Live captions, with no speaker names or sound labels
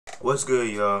What's good,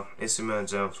 y'all? It's your man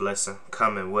JaylanFLEXiiN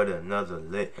coming with another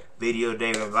lit video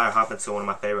today. We're about to hop into one of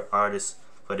my favorite artists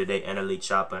for today, NLE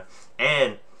Choppa,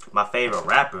 and my favorite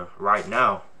rapper right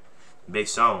now, Big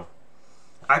Sean.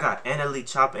 I got NLE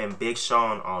Choppa and Big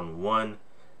Sean on one.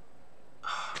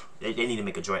 They need to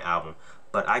make a joint album,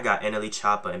 but I got NLE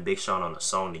Choppa and Big Sean on a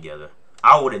song together.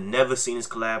 I would have never seen this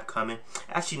collab coming.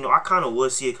 Actually, no, I kind of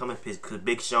would see it coming because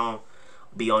Big Sean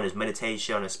be on his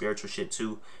meditation, on his spiritual shit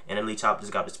too, and NLE Choppa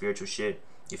just got the spiritual shit.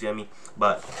 You feel me?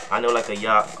 But I know like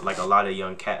a lot of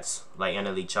young cats like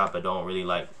NLE Choppa don't really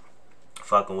like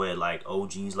fucking with like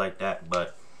OGs like that.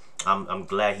 But I'm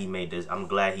glad he made this. I'm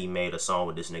glad he made a song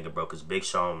with this nigga, bro. Cause Big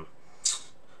Sean,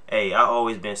 hey, I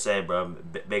always been said, bro.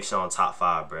 Big Sean top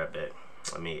 5, bro. But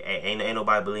I mean, ain't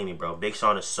nobody believe me, bro. Big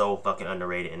Sean is so fucking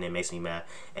underrated, and it makes me mad.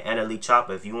 And NLE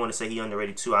Choppa, if you want to say he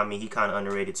underrated too, I mean, he kind of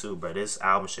underrated too, bro. This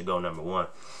album should go #1.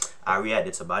 I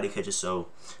reacted to Body Kitchen, so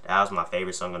that was my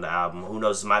favorite song on the album. Who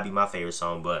knows, this might be my favorite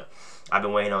song, but I've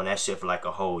been waiting on that shit for like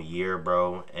a whole year,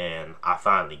 bro, and I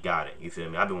finally got it. You feel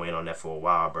me? I've been waiting on that for a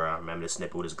while, bro. I remember the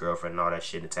snippet with his girlfriend and all that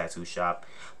shit in the tattoo shop,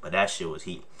 but that shit was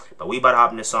heat. But we about to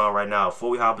hop in this song right now. Before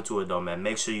we hop into it, though, man,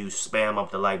 make sure you spam up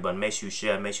the like button, make sure you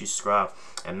share, make sure you subscribe,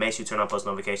 and make sure you turn on post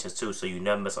notifications too, so you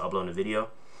never miss an upload a video.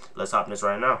 Let's hop in this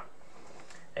right now.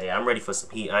 Hey, I'm ready for some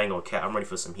heat. I ain't gonna cap. I'm ready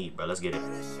for some heat, bro. Let's get it.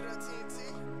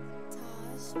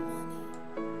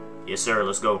 Yes, sir.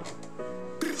 Let's go.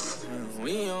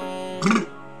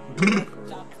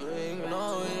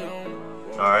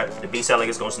 Alright, the beat sound like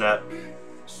it's gonna snap.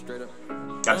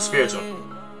 Got the spiritual.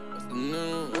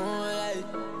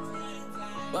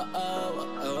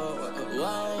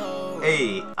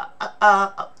 Hey,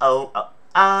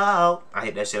 I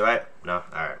hit that shit, right? No?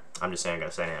 Alright. I'm just saying, I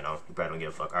gotta say that, no. You probably don't give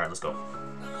a fuck. Alright, let's go.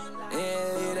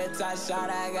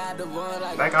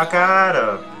 Back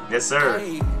Al-Qaeda. Yes,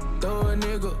 sir.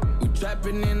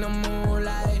 Trapping in the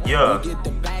moonlight. Yeah. We get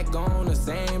the back on the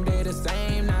same day, the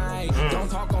same night. Don't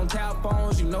talk on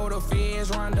telephones, you know the fears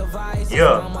run device.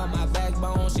 Yeah. I'm on my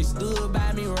backbone, she stood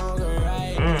by me wrong or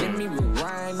right. Let me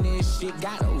rewind this shit,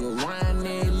 gotta rewind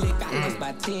that lick. I lost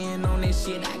by 10 on this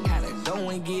shit, I gotta go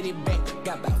and get it back.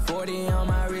 Got about 40 on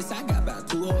my wrist, I got about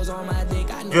 2 holes on my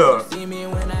dick. I know you see me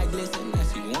when I glisten, now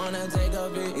she wanna take a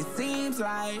bit. It seems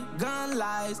like gun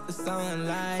lights, the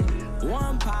sunlight.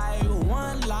 One pipe,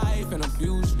 one life, and a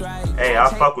few strikes. Hey, I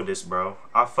fuck with this, bro.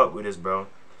 I fuck with this, bro.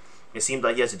 It seems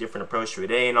like he has a different approach to it.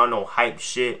 They ain't on no hype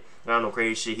shit, not no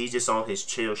crazy shit. He's just on his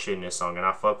chill shit in this song, and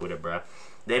I fuck with it, bro.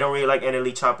 They don't really like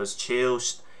NLE Choppa's chill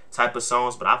type of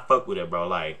songs, but I fuck with it, bro.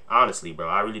 Like, honestly, bro,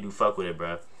 I really do fuck with it,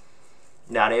 bro.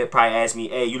 Now, they'd probably ask me,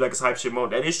 hey, you like his hype shit more?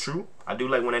 That is true. I do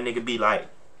like when that nigga be like,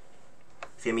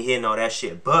 feel me, hitting all that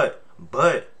shit. But,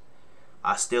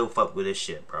 I still fuck with this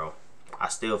shit, bro. I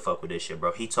still fuck with this shit,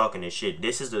 bro. He talking this shit.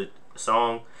 This is the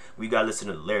song we gotta listen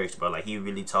to the lyrics, bro. Like, he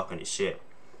really talking this shit.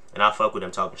 And I fuck with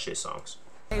them talking shit songs.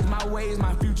 My ways,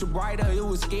 my future brighter. It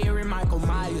was scary, Michael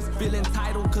Myers. Feeling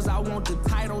entitled, cause I want the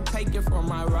title taken from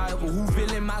my rival. Who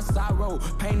feeling my sorrow?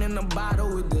 Pain in the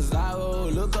bottle with desire.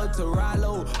 Look up to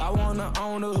Rilo. I wanna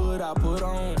own the hood I put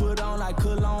on like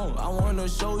cologne. I wanna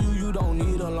show you you don't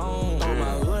need a loan. Throw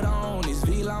my hood on, this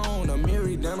V-Lone, the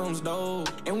mirror denims though.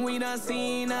 And we done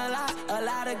seen a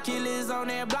lot of killers on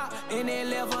that block, and they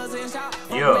left us in shock.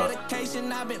 Yeah. Medication,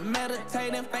 I've been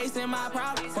meditating, facing my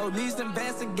problems. Police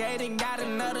investigating, got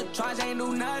another charge, ain't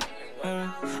do nothing.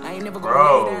 I ain't never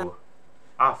gonna lay down.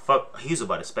 I fuck, he's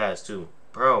about to spaz too.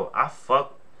 Bro, I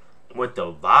fuck with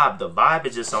the vibe. The vibe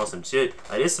is just on some shit.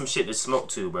 Like, there's some shit to smoke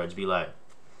to, bro. Just be like,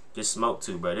 just smoke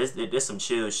to, bro. This some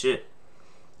chill shit.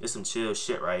 This some chill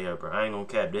shit right here, bro. I ain't gonna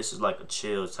cap. This is like a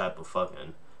chill type of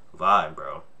fucking vibe,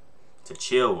 bro. It's a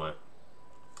chill one.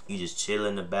 You just chill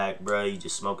in the back, bro. You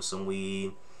just smoking some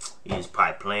weed. You just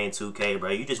probably playing 2K, bro.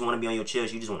 You just want to be on your chill.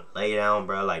 You just want to lay down,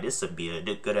 bro. Like, this would be a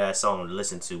good ass song to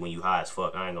listen to when you high as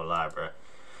fuck. I ain't gonna lie, bro.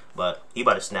 But he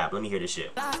about to snap. Let me hear this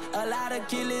shit. A lot of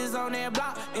killers on that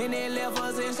block, and they left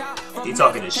us in shock. He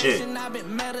talking this shit. I've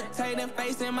been meditating,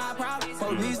 facing my problems.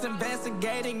 Police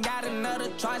investigating, got another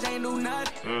charge, ain't do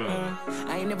nothing.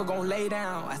 I ain't never gonna lay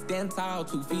down. I stand tall,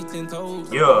 2 feet 10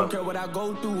 toes. Yeah. I don't care what I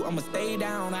go through, I'ma stay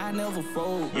down. I never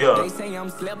fold. Yeah. They say I'm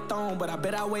slept on, but I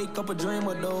bet I wake up a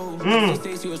dreamer though. They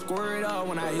say she was squirted up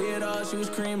when I hit her, she was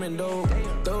screaming though.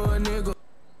 Throw a nigga.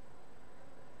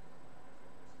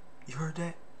 You heard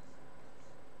that?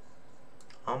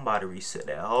 I'm about to reset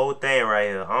that whole thing right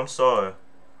here. I'm sorry.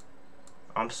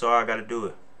 I'm sorry I gotta do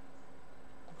it.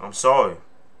 I'm sorry.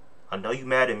 I know you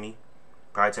mad at me.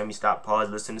 Probably tell me stop, pause,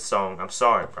 listen to the song. I'm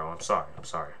sorry, bro. I'm sorry. I'm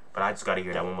sorry. But I just gotta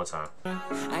hear that one more time.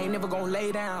 I ain't never gonna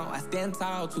lay down. I stand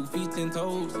tall, 2 feet 10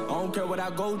 toes. I don't care what I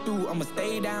go through, I'ma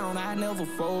stay down. I never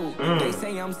fold. They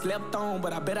say I'm slept on,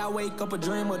 but I bet I wake up a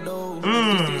dreamer though.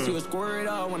 She was squirted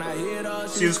up when I hit her.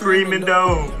 She was screaming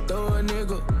though. Throw a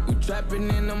nigga, we trapping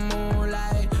in the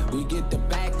moonlight. We get the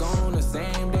back on the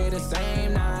same day, the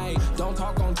same night. Don't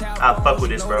talk on tap. I fuck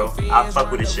with this, bro. I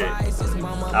fuck with this shit.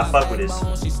 I fuck with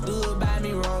this. She stood by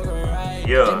me wrong or right.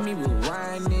 Yeah. Let me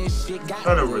rewind this shit.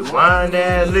 Gotta rewind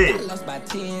that lit. Lost by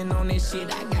 10 on this shit.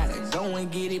 I gotta go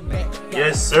and get it back.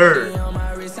 Yes, sir.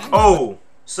 Oh,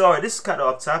 sorry, this is kind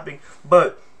of off topic,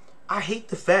 but I hate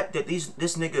the fact that this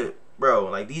nigga, bro,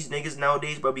 like these niggas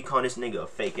nowadays, bro, be calling this nigga a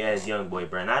fake ass young boy,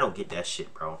 bro, and I don't get that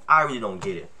shit, bro. I really don't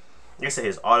get it. They say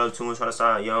his auto tune trying to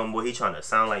sound like young boy. He trying to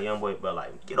sound like young boy, but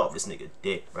like, get off this nigga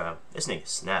dick, bro. This nigga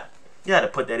snap. You had to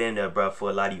put that in there, bro, for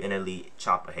a lot of you NLE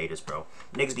Choppa haters, bro.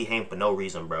 Niggas be hating for no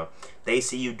reason, bro. They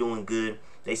see you doing good.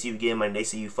 They see you getting money. They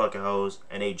see you fucking hoes,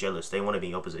 and they jealous. They want to be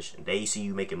in your position. They see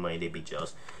you making money. They be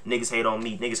jealous. Niggas hate on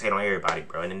me. Niggas hate on everybody,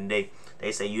 bro. And then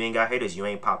they say you ain't got haters. You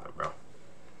ain't popping, bro.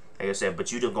 Like I said,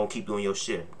 but you just gonna keep doing your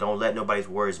shit. Don't let nobody's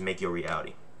words make your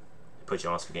reality. Put you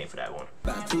on some game for that one.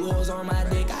 Got 2 hoes on my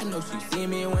dick. I know she see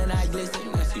me when I glisten.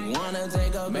 She wanna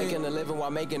take a making a living while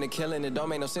making a killing. It don't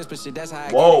make no sense, but shit, that's how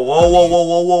I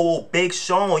Whoa. Big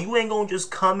Sean, you ain't gonna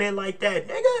just come in like that,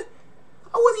 nigga.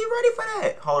 I wasn't ready for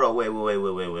that. Hold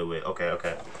on, wait. Okay.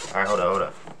 Alright, hold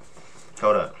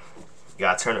up. You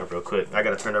gotta turn up real quick. I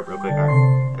gotta turn up real quick.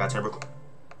 Alright. I gotta turn up real quick.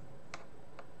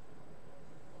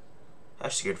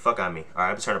 That scared the fuck out of me.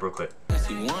 Alright, I'm gonna turn up real quick.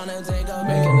 Wanna take a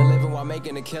making a living while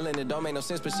making a killing. It don't make no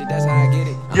sense, but shit, that's how I get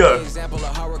it. I'm yeah. the example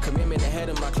of horror commitment ahead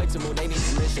of my click to move. They need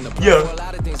permission to play for a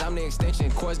lot of things. I'm the extension.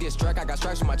 Course get struck. I got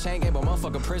strikes with my chain game, but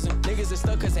motherfucker prison. Niggas is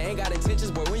stuck cause they ain't got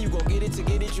intentions. But when you gon' get it, to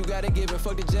get it, you gotta give it.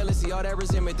 Fuck the jealousy, all that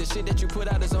resentment. The shit that you put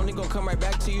out is only gonna come right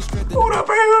back to you. Strengthen. Hold up,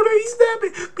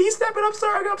 he's snapping. I'm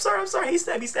sorry. He's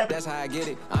snapping. That's how I get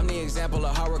it. I'm the example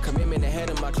of horror commitment ahead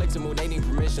of my click to move. They need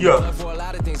permission. Yeah. For a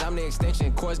lot of things, I'm the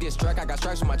extension. Course get struck. I got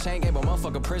strikes with my chain game, but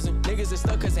motherfucker prison. Niggas is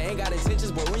stuck cause they ain't got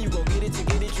intentions, but when you go get it, to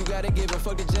get it, you gotta give it.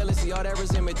 Fuck the jealousy, all that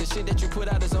resentment. The shit that you put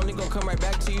out is only gonna come right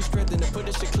back to you. Strengthen to put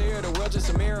this shit clear. The world just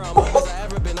a mirror. I'm all I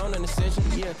ever been on an ascension.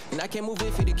 Yeah, and I can't move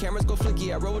iffy. The cameras go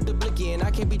flicky. I roll with the blicky, and I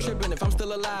can't be tripping if I'm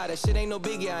still alive. That shit ain't no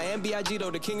biggie. I am B.I.G.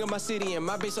 though, the king of my city, and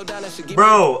my base so down that should give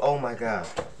bro, oh my god.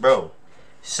 Bro,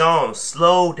 Sean,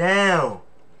 slow down.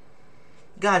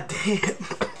 God damn.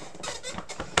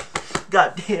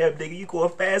 God damn, nigga, you going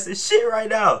fast as shit right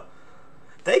now.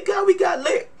 Thank God we got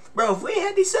lit. Bro, if we ain't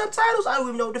had these subtitles, I don't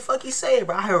even know what the fuck he said,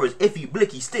 bro. I heard it was iffy,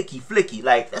 blicky, sticky, flicky.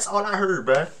 Like, that's all I heard,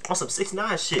 bro. On some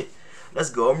 6ix9ine shit. Let's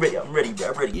go. I'm ready, bro.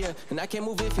 I'm ready. Yeah, and I can't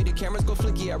move iffy. The cameras go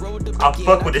flicky. I roll with the I'll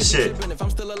fuck with this shit. If I'm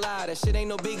still alive, that shit ain't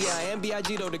no biggie. I am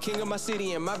B.I.G. though, the king of my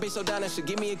city, and my base so down that should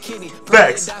give me a kidney.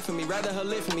 Facts. Die for me, rather her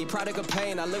live for me. Product of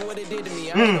pain. I look what it did to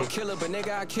me. I ain't no killer, but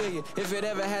nigga, I kill you. If it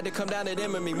ever had to come down to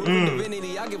them and me moving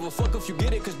divinity, I give a fuck if you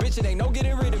get it, cause bitch, it ain't no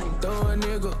getting rid of me. Throw a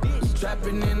nigga,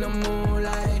 trapping in the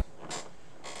moonlight.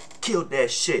 Killed that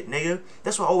shit, nigga.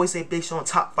 That's why I always say Big Sean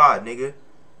top 5, nigga.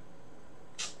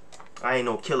 I ain't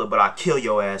no killer, but I kill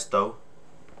your ass though.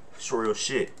 It's real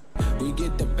shit. We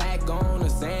get the back on the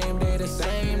same day, the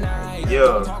same night. Yeah.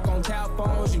 Don't talk on tap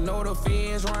phones, you know the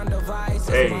fears run devices.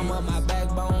 Hey. Mama, my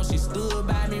backbone, she stood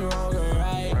by me wrong or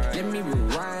right. Let me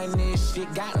rewind this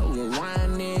shit, gotta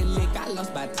rewind it. Lick, I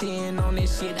lost by 10 on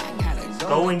this shit, I gotta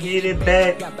go and get it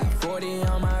back. Got about 40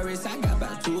 on my wrist, I got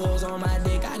about 2 hoes on my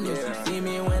dick. I knew she see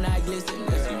me when I glisten.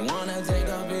 If she wanna take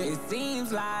a bit, it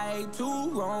seems like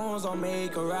 2 wrongs don't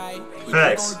make a right.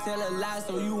 Facts. Don't tell a lie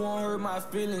so you won't hurt my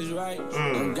feelings, right?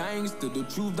 I'm gangster, the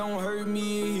truth don't hurt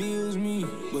me, it heals me.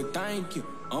 But thank you,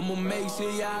 I'ma make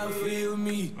sure y'all feel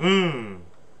me.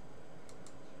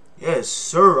 Yes,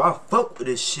 sir. I fuck with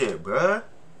this shit, bruh.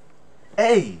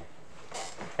 Hey,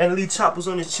 NLE Choppa's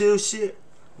on this chill shit.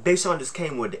 Big Sean just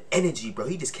came with the energy, bro.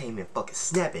 He just came in fucking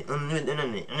snapping,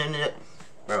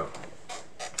 bro.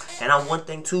 And on one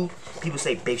thing too, people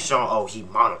say Big Sean, oh, he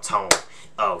monotone.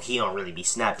 Oh, he don't really be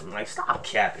snapping. Like, stop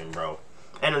capping, bro.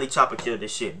 NLE Choppa killed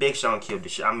this shit. Big Sean killed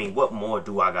this shit. I mean, what more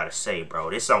do I gotta say, bro?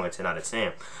 This song is 10 out of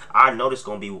 10. I know this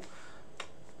gonna be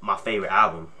my favorite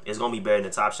album. It's gonna be better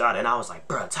than Top Shot. And I was like,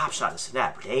 bro, Top Shot is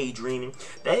snap. Daydreaming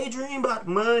about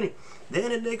money.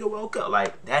 Then a nigga woke up.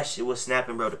 Like, that shit was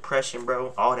snapping, bro. Depression,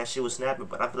 bro. All that shit was snapping.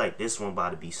 But I feel like this one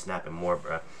about to be snapping more,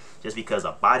 bro. Just because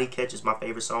a Body Catch is my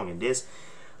favorite song. And this,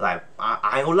 like,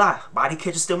 I ain't gonna lie. Body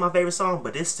Catch is still my favorite song.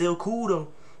 But this still cool, though.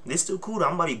 This still cool, though.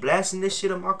 I'm about to be blasting this shit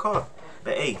in my car.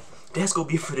 But, hey, that's gonna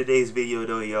be it for today's video,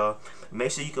 though, y'all.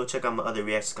 Make sure you go check out my other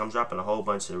reactions. I'm dropping a whole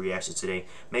bunch of reactions today.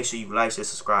 Make sure you like, share,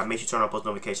 subscribe. Make sure you turn on post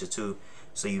notifications, too.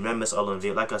 So you remember this all in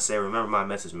video. Like I said, remember my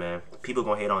message, man. People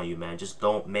gonna hate on you, man. Just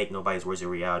don't make nobody's words a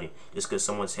reality. Just because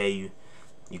someone tell you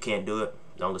you can't do it,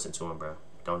 don't listen to them, bro.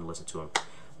 Don't listen to them.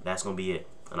 That's gonna be it.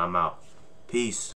 And I'm out. Peace.